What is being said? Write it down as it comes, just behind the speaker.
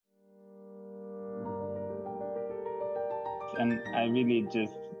and I really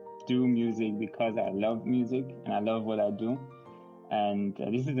just do music because I love music and I love what I do. And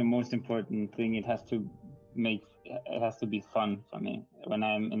this is the most important thing. It has to be fun for me when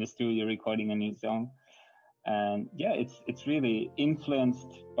I'm in the studio recording a new song. And yeah, it's really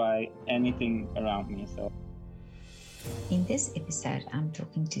influenced by anything around me. So in this episode, I'm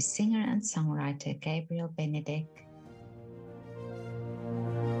talking to singer and songwriter Gabriel Benedek.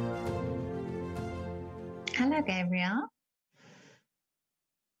 Hello, Gabriel.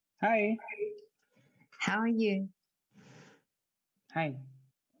 Hi. How are you? Hi.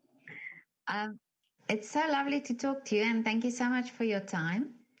 It's so lovely to talk to you, and thank you so much for your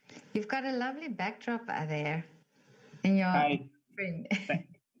time. You've got a lovely backdrop there in your Hi. screen.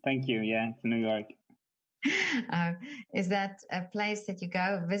 Thank you. Yeah, it's New York. Is that a place that you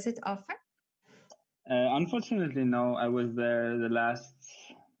go visit often? Unfortunately, no. I was there the last,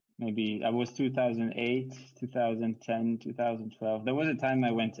 maybe, I was 2008, 2010, 2012. There was a time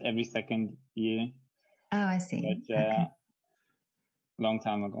I went every second year. Oh, I see. But okay. Long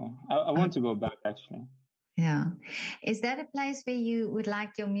time ago. I want to go back, actually. Yeah. Is that a place where you would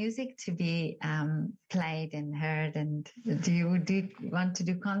like your music to be played and heard? And do you want to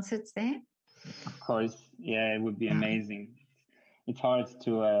do concerts there? Of course. Yeah, it would be amazing. It's hard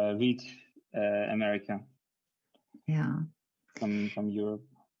to reach America. Yeah. From Europe.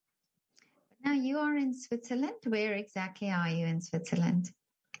 Now you are in Switzerland. Where exactly are you in Switzerland?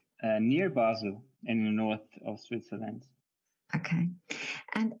 Near Basel, in the north of Switzerland. Okay.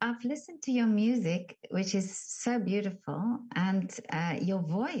 And I've listened to your music, which is so beautiful, and your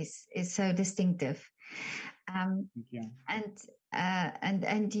voice is so distinctive. Thank you.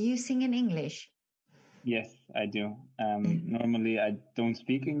 And do you sing in English? Yes, I do. Normally, I don't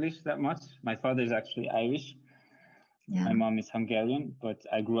speak English that much. My father is actually Irish. Yeah. My mom is Hungarian, but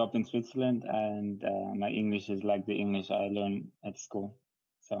I grew up in Switzerland, and my English is like the English I learned at school.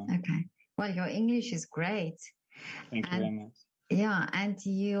 So. Okay. Well, your English is great. Thank you very much. Yeah, and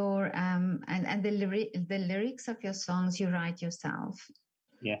your and the lyrics of your songs you write yourself.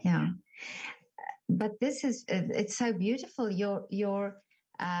 Yes. Yeah. But this is it's so beautiful. Your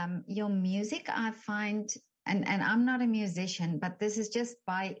music, I find, and I'm not a musician, but this is just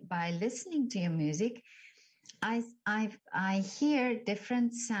by listening to your music, I hear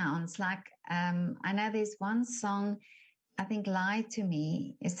different sounds. Like I know there's one song, I think "Lie to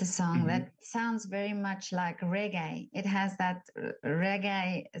Me" is the song that sounds very much like reggae. It has that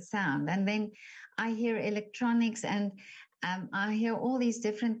reggae sound. And then I hear electronics and I hear all these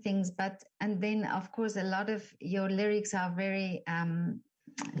different things. And then, of course, a lot of your lyrics are very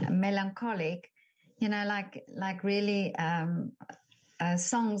melancholic, you know, like really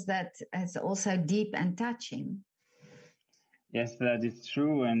songs that is also deep and touching. Yes, that is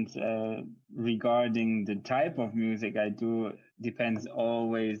true. And regarding the type of music I do, depends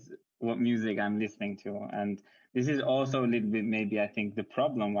always what music I'm listening to. And this is also a little bit, maybe I think, the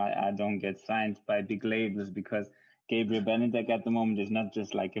problem why I don't get signed by big labels, because Gabriel Benedek at the moment is not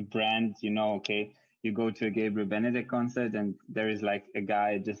just like a brand, you know, okay, you go to a Gabriel Benedek concert and there is like a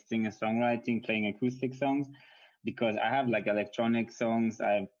guy just singing songwriting, playing acoustic songs. Because I have like electronic songs,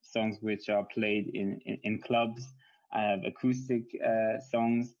 I have songs which are played in clubs. I have acoustic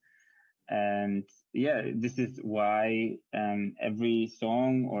songs, and yeah, this is why every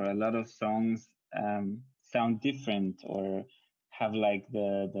song or a lot of songs sound different or have like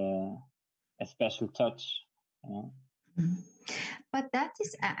a special touch. You know? But that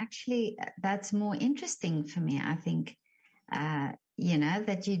is actually that's more interesting for me. I think you know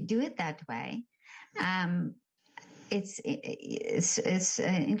that you do it that way. It's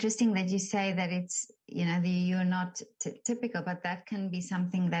interesting that you say that it's, you know, you're not typical, but that can be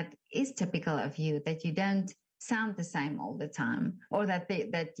something that is typical of you, that you don't sound the same all the time, or that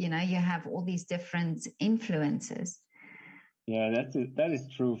you know, you have all these different influences. Yeah, that is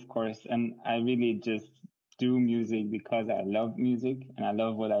true, of course. And I really just do music because I love music and I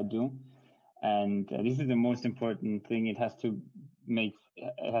love what I do. And this is the most important thing. It has to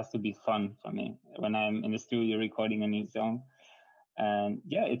be fun for me when I'm in the studio recording a new song. And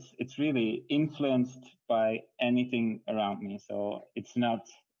yeah, it's really influenced by anything around me. So it's not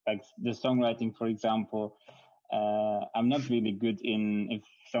like the songwriting, for example. I'm not really good if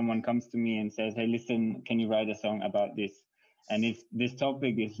someone comes to me and says, "Hey, listen, can you write a song about this?" And if this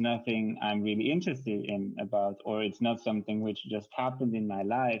topic is nothing I'm really interested in about, or it's not something which just happened in my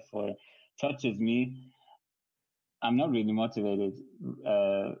life or touches me, I'm not really motivated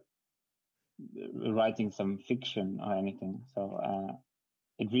writing some fiction or anything. So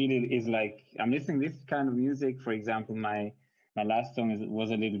it really is like I'm listening to this kind of music. For example, my last song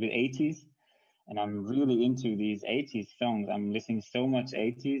was a little bit 80s, and I'm really into these 80s songs. I'm listening so much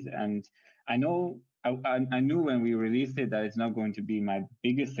 80s, and I know I knew when we released it that it's not going to be my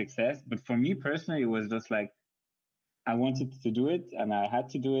biggest success, but for me personally, it was just like I wanted to do it, and I had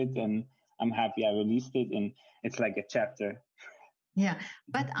to do it, and I'm happy I released it, and it's like a chapter. Yeah,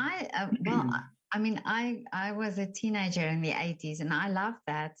 but I mean, I was a teenager in the 80s, and I love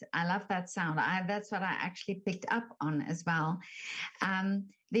that. I love that sound. That's what I actually picked up on as well. Yeah,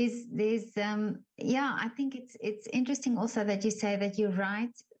 I think it's interesting also that you say that you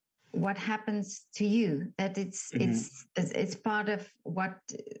write what happens to you, that it's part of what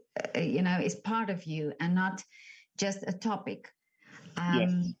is part of you, and not just a topic.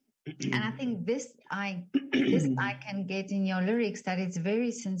 Yes. And I think this I can get in your lyrics, that it's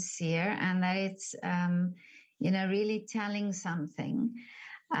very sincere, and that it's really telling something.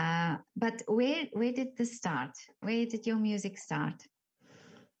 But where did this start? Where did your music start?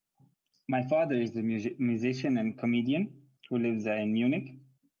 My father is a musician and comedian who lives in Munich,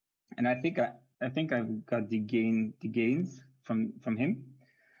 and I think I've got the gains from him.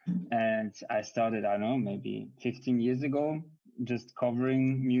 And I started, I don't know, maybe 15 years ago, just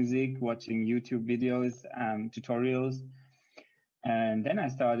covering music, watching YouTube videos, tutorials. And then I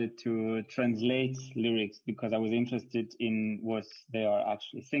started to translate lyrics because I was interested in what they are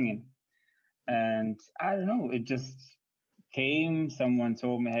actually singing. And I don't know, it just came. Someone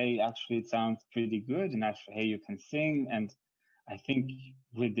told me, hey, actually, it sounds pretty good. And actually, hey, you can sing. And I think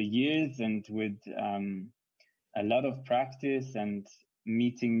with the years and with a lot of practice and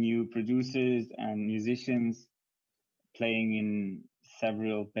meeting new producers and musicians, playing in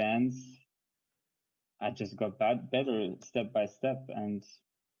several bands, I just got better step by step. And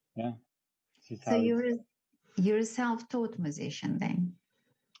yeah, this is so how you're a self-taught musician then?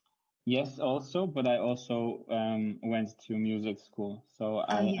 Yes, also, but I also went to music school, so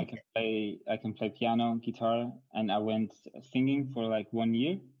I can play piano, guitar, and I went singing for like 1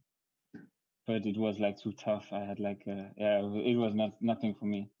 year, but it was like too tough. I had like it was nothing for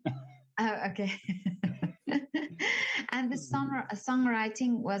me. Oh, okay. And the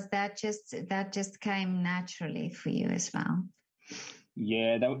songwriting, was that just came naturally for you as well?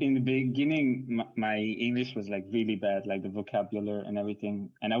 Yeah, that in the beginning, my English was like really bad, like the vocabulary and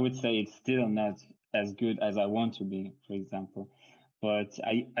everything. And I would say it's still not as good as I want to be, for example. But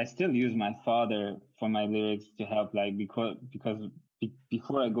I still use my father for my lyrics to help, like, because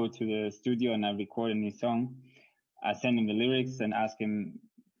before I go to the studio and I record a new song, I send him the lyrics and ask him,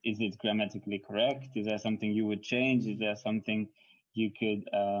 is it grammatically correct? Is there something you would change? Is there something you could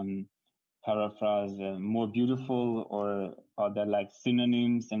paraphrase more beautiful, or are there like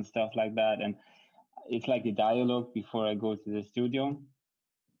synonyms and stuff like that? And it's like a dialogue before I go to the studio,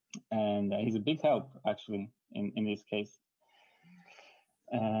 and he's a big help actually in this case.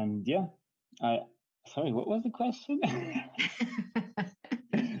 And yeah, sorry, what was the question?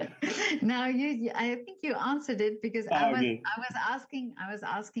 No, I think you answered it, because I was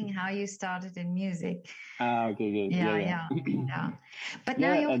asking how you started in music. Okay, good. Yeah. But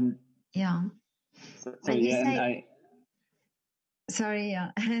yeah, now and yeah. so But you yeah, say, and I. Sorry, yeah.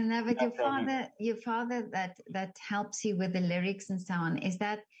 No, but No your father that helps you with the lyrics and so on, is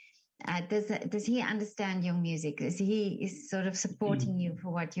that does he understand your music? Is he sort of supporting you for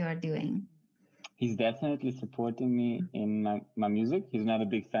what you are doing? He's definitely supporting me in my music. He's not a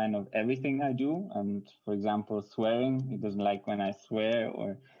big fan of everything I do. And for example, swearing, he doesn't like when I swear,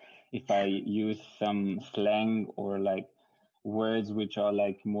 or if I use some slang or like words which are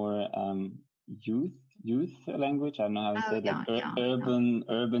like more youth language. I don't know how to say it, like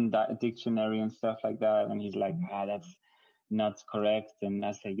urban dictionary and stuff like that. And he's like, that's not correct. And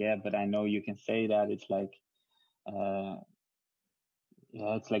I say, yeah, but I know you can say that. It's like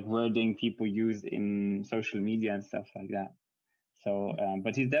it's like wording people use in social media and stuff like that. So,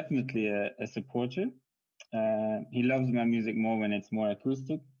 but he's definitely a supporter. He loves my music more when it's more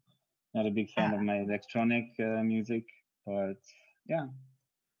acoustic. Not a big fan of my electronic music, but yeah,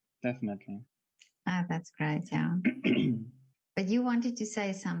 definitely. That's great. Yeah. But you wanted to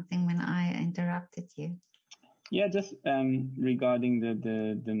say something when I interrupted you. Yeah, just regarding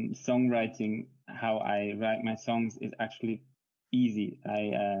the songwriting, how I write my songs is actually easy.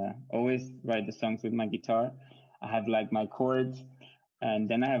 I always write the songs with my guitar. I have like my chords, and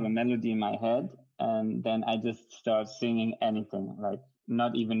then I have a melody in my head, and then I just start singing anything, like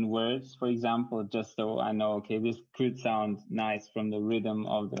not even words, for example, just so I know, okay, this could sound nice from the rhythm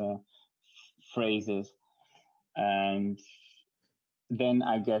of the phrases. And then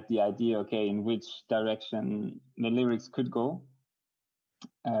I get the idea, okay, in which direction the lyrics could go.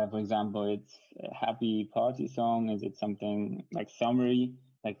 For example, it's a happy party song. Is it something like summery?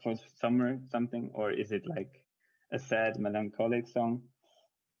 like for summer something, or is it like a sad melancholic song?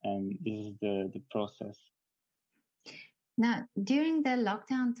 And this is the process. Now, during the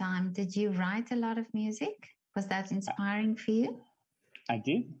lockdown time, did you write a lot of music? Was that inspiring for you? I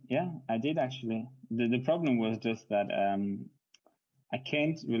did, yeah, I did actually. The problem was just that I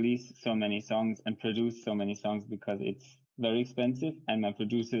can't release so many songs and produce so many songs because it's very expensive, and my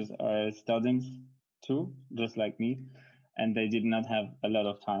producers are students too, just like me, and they did not have a lot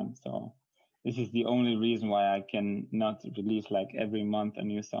of time. So this is the only reason why I can not release like every month a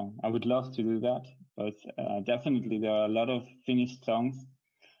new song. I would love to do that, but definitely there are a lot of finished songs.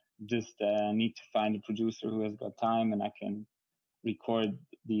 Just need to find a producer who has got time and I can record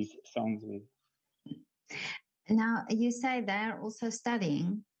these songs with. Now, you say they're also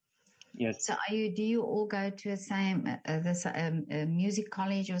studying. Yes. So do you all go to the same music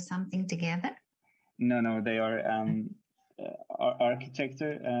college or something together? No, they are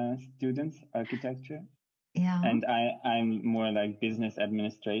architecture students, architecture. Yeah. And I'm more like business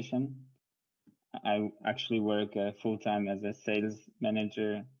administration. I actually work full-time as a sales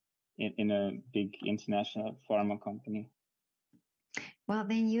manager in a big international pharma company. Well,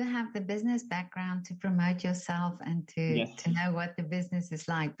 then you have the business background to promote yourself and to know what the business is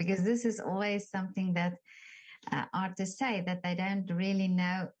like, because this is always something that artists say, that they don't really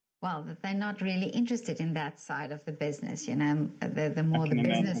know, well, that they're not really interested in that side of the business, you know, the more the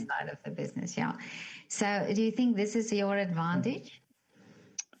business side of the business. Yeah. So do you think this is your advantage?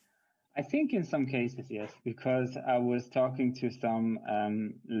 I think in some cases, yes, because I was talking to some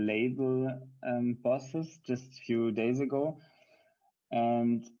label bosses just a few days ago,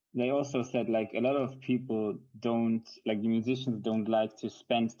 and they also said like a lot of people don't, like the musicians don't like to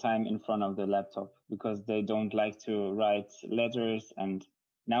spend time in front of the laptop because they don't like to write letters. And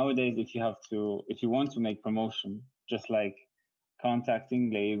nowadays, if you want to make promotion, just like contacting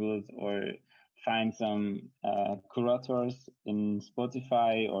labels or find some curators in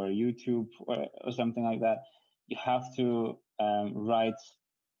Spotify or YouTube or something like that, you have to write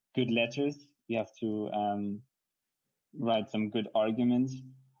good letters. You have to write some good arguments,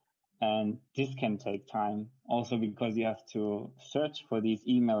 and this can take time also because you have to search for these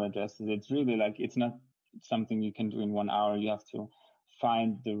email addresses. It's really like, it's not something you can do in 1 hour. You have to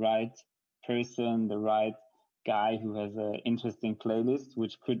find the right person, the right guy who has an interesting playlist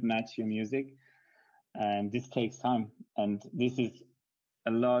which could match your music, and this takes time. And this is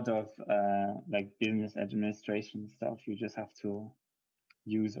a lot of like business administration stuff you just have to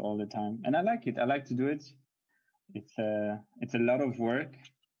use all the time, and I like it. I like to do it. It's a lot of work.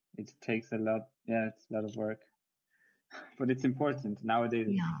 It takes a lot. Yeah, it's a lot of work, but it's important nowadays.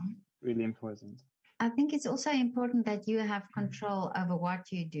 Yeah. It's really important. I think it's also important that you have control over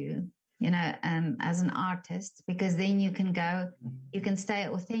what you do, you know, as an artist, because then you can stay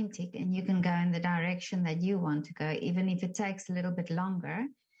authentic and you can go in the direction that you want to go, even if it takes a little bit longer,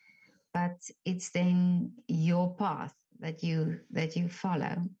 but it's then your path that you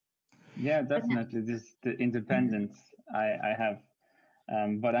follow. Yeah, definitely. The independence I have.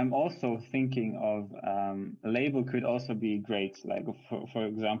 But I'm also thinking of a label could also be great. Like, for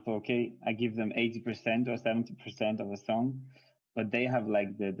example, okay, I give them 80% or 70% of a song, but they have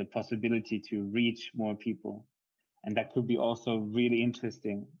like the possibility to reach more people. And that could be also really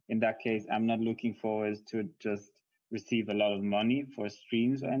interesting. In that case, I'm not looking forward to just receive a lot of money for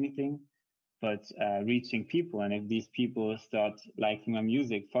streams or anything, but reaching people. And if these people start liking my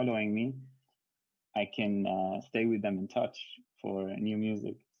music, following me, I can stay with them in touch for new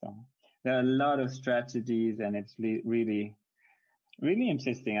music. So there are a lot of strategies, and it's really, really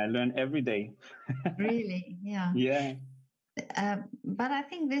interesting. I learn every day. Really? Yeah. Yeah. But I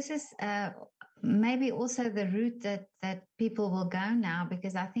think this is maybe also the route that people will go now,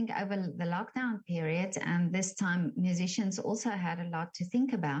 because I think over the lockdown period and this time, musicians also had a lot to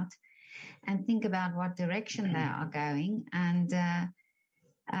think about what direction they are going. And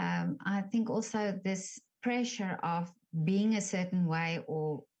I think also this pressure of being a certain way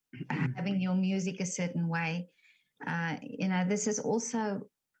or having your music a certain way, you know, this is also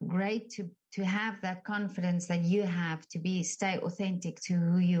great to have that confidence that you have to stay authentic to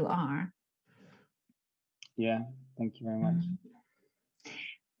who you are. Yeah, thank you very much.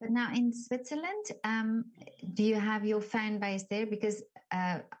 But now in Switzerland, do you have your fan base there? Because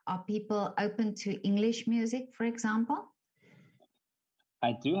are people open to English music, for example?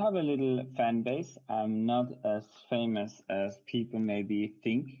 I do have a little fan base. I'm not as famous as people maybe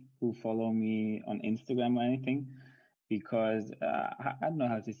think who follow me on Instagram or anything, because I don't know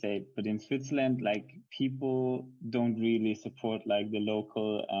how to say it, but in Switzerland, like, people don't really support like the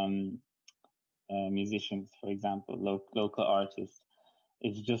local musicians, for example, local artists.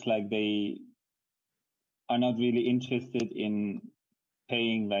 it's just like they are not really interested in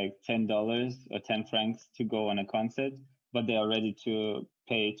paying like $10 or 10 francs to go on a concert, but they are ready to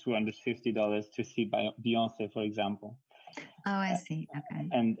pay $250 to see Beyonce, for example. Oh, I see. Okay.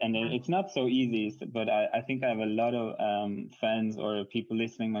 And it's not so easy, but I think I have a lot of fans or people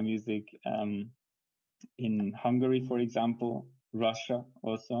listening my music in Hungary, for example, Russia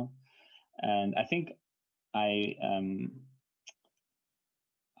also. And I think I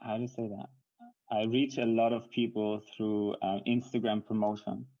how to say that? I reach a lot of people through Instagram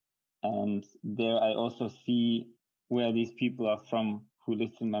promotion. And there I also see where these people are from who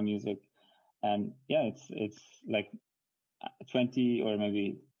listen to my music. And yeah, it's like 20 or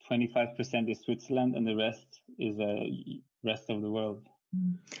maybe 25% is Switzerland and the rest is rest of the world.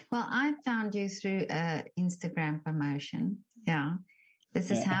 Well, I found you through Instagram promotion. Yeah. This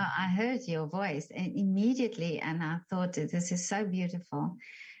is how I heard your voice and immediately. And I thought, this is so beautiful.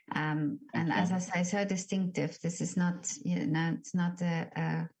 And as I say, so distinctive. This is not, it's not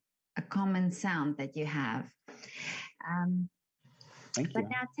a common sound that you have. Thank but you.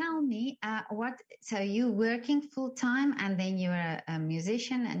 now tell me, so you're working full time and then you're a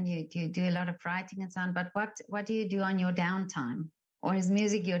musician and you do a lot of writing and so on, but what do you do on your downtime? Or is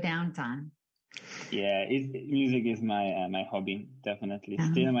music your downtime? Yeah, music is my hobby, definitely.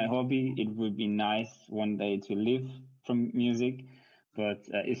 Still my hobby. It would be nice one day to live from music, but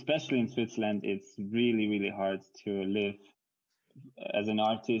especially in Switzerland, it's really, really hard to live as an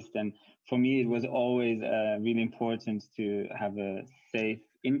artist. And for me, it was always really important to have a safe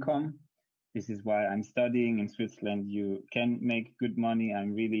income. This is why I'm studying in Switzerland. You can make good money.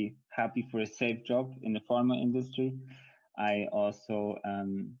 I'm really happy for a safe job in the pharma industry. I also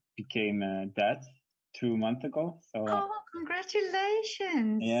became a dad 2 months ago. So,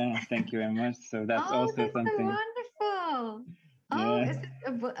 congratulations! Yeah, thank you very much. So that's also that's something. So wonderful. Yeah. Is it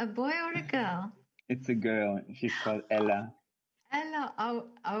a boy or a girl? It's a girl. She's called Ella. Ella,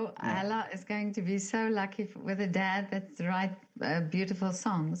 yeah. Ella is going to be so lucky with a dad that writes beautiful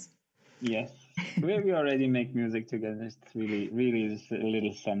songs. Yes, we already make music together. It's really, really a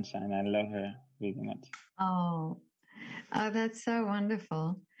little sunshine. I love her really much. Oh, that's so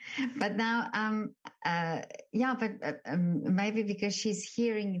wonderful. But now, maybe because she's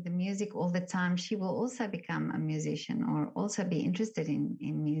hearing the music all the time, she will also become a musician or also be interested in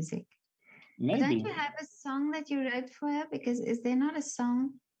music. Maybe. But don't you have a song that you wrote for her? Because is there not a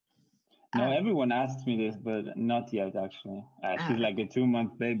song? No, everyone asks me this, but not yet, actually. She's like a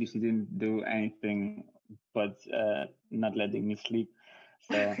 2-month baby. She didn't do anything but not letting me sleep.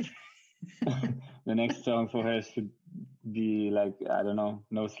 So the next song for her should be like, I don't know,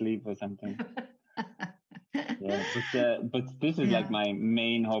 no sleep or something. Yeah, but this is like my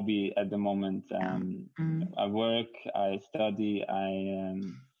main hobby at the moment. I work, I study, I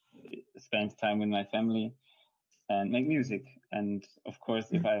spend time with my family and make music. And of course,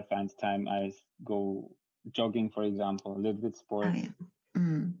 if I find time, I go jogging, for example, a little bit sports,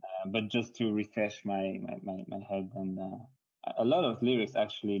 but just to refresh my head. And a lot of lyrics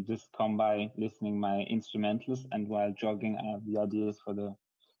actually just come by listening my instrumentals, and while jogging, I have the ideas for the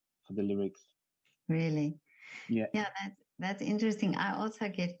lyrics. Really? Yeah. Yeah, that's interesting. I also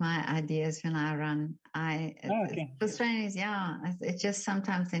get my ideas when I run. The strain is, it's just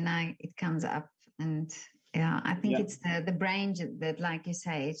sometimes it comes up, and I think it's the brain that, like you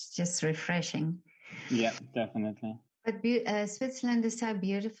say, it's just refreshing. Yeah, definitely. But Switzerland is so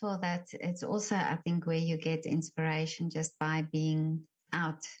beautiful that it's also, I think, where you get inspiration just by being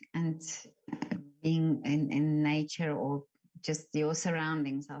out and being in nature, or just your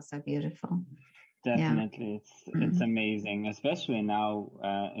surroundings are so beautiful. Definitely, it's amazing, especially now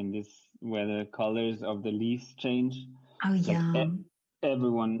in this where the colors of the leaves change. Oh yeah. Like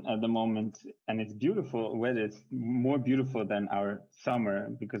everyone at the moment, and it's beautiful weather. It's more beautiful than our summer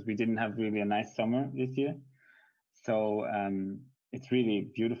because we didn't have really a nice summer this year. So it's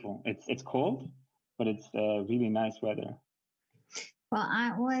really beautiful. It's cold, but it's really nice weather. Well,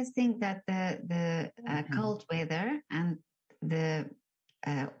 I always think that the cold weather and the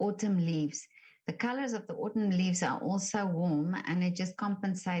autumn leaves, the colors of the autumn leaves are also warm, and it just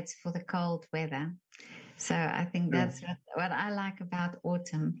compensates for the cold weather. So I think that's what I like about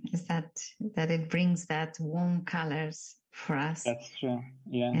autumn, is that it brings that warm colors for us. That's true.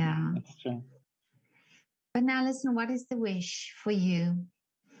 Yeah, that's true. But now listen, what is the wish for you?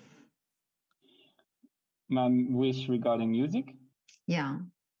 My wish regarding music? Yeah.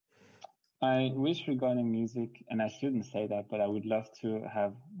 I wish regarding music, and I shouldn't say that, but I would love to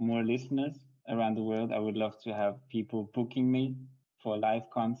have more listeners around the world. I would love to have people booking me for live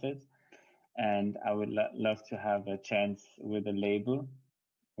concerts, and I would love to have a chance with a label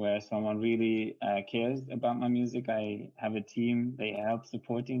where someone really cares about my music. I have a team; they help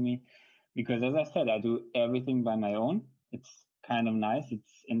supporting me because, as I said, I do everything by my own. It's kind of nice.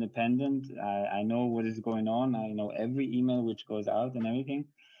 It's independent. I know what is going on. I know every email which goes out and everything,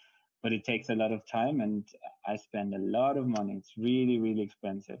 but it takes a lot of time and I spend a lot of money. It's really, really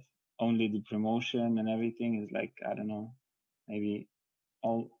expensive. Only the promotion and everything is like, I don't know, maybe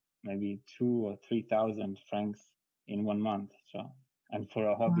maybe 2 or 3 thousand francs in 1 month. So, and for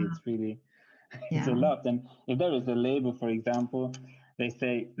a hobby, Wow. it's really, it's a Yeah. lot. And if there is a label, for example, they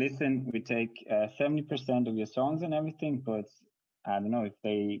say, listen, we take 70% of your songs and everything, but I don't know if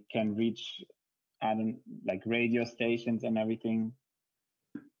they can reach, like radio stations and everything,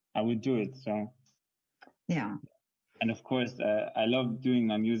 I would do it. So, Yeah. and of course, I love doing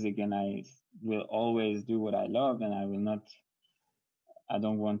my music and I will always do what I love and I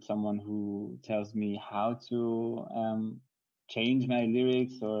don't want someone who tells me how to change my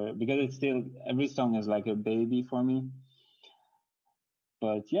lyrics or because it's still, every song is like a baby for me.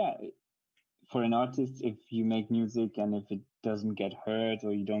 But yeah, for an artist, if you make music and if it doesn't get heard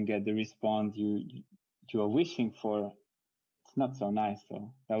or you don't get the response you are wishing for, it's not so nice.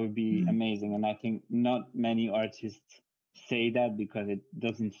 So that would be amazing. And I think not many artists say that because it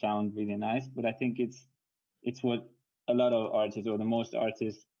doesn't sound really nice, but I think it's what a lot of artists or the most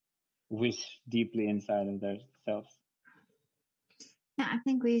artists wish deeply inside of themselves. Yeah, I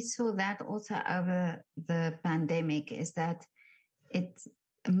think we saw that also over the pandemic is that it's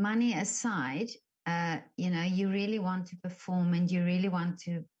money aside, you really want to perform and you really want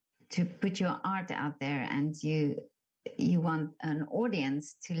to put your art out there and you want an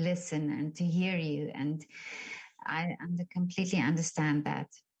audience to listen and to hear you. And I completely understand that.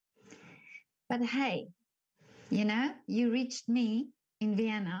 But hey, you reached me in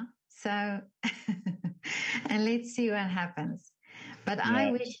Vienna. So, and let's see what happens. But yeah.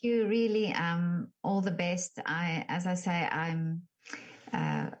 I wish you really all the best. As I say, I'm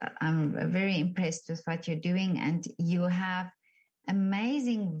very impressed with what you're doing, and you have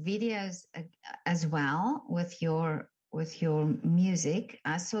amazing videos as well with your music.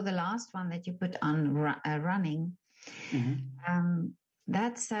 I saw the last one that you put on running. Mm-hmm.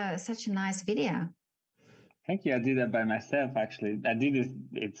 That's such a nice video. Thank you. I did that by myself, actually. I did this.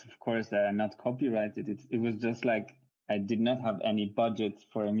 It's of course not copyrighted. It was just like I did not have any budget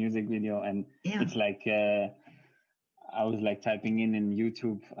for a music video, and it's like I was like typing in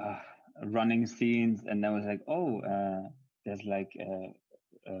YouTube running scenes, and I was like, there's like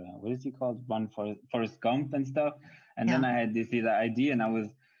what is it called? One for Forrest Gump and stuff. And then I had this idea, and I was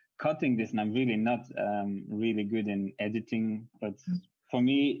cutting this, and I'm really not really good in editing, but. For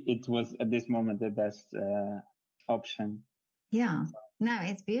me, it was at this moment the best option. Yeah, no,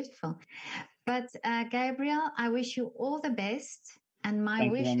 it's beautiful. But Gabriel, I wish you all the best. And my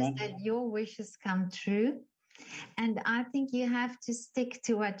wish is that your wishes come true. And I think you have to stick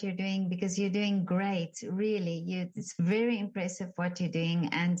to what you're doing because you're doing great, really. It's very impressive what you're doing.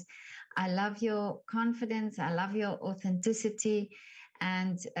 And I love your confidence. I love your authenticity.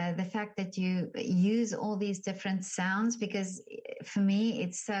 And the fact that you use all these different sounds, because for me,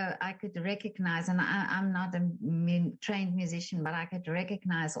 it's so I could recognize, and I'm not a trained musician, but I could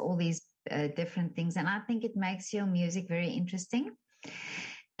recognize all these different things. And I think it makes your music very interesting.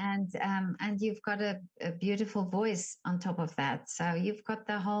 And you've got a beautiful voice on top of that. So you've got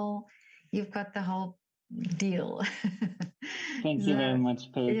the whole deal. Thank you very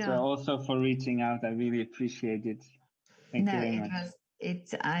much, Petra. Also for reaching out. I really appreciate it. Thank you very much.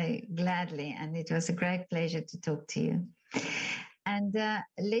 I gladly, and it was a great pleasure to talk to you. And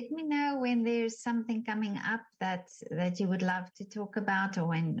let me know when there's something coming up that you would love to talk about, or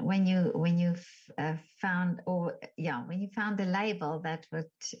when you found a label that would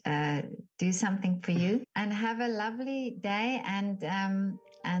do something for you. And have a lovely day and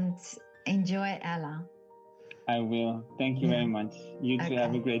enjoy Ella. I will. Thank you very much. You too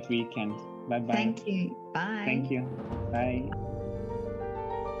have a great weekend. Bye bye. Thank you. Bye. Thank you. Bye.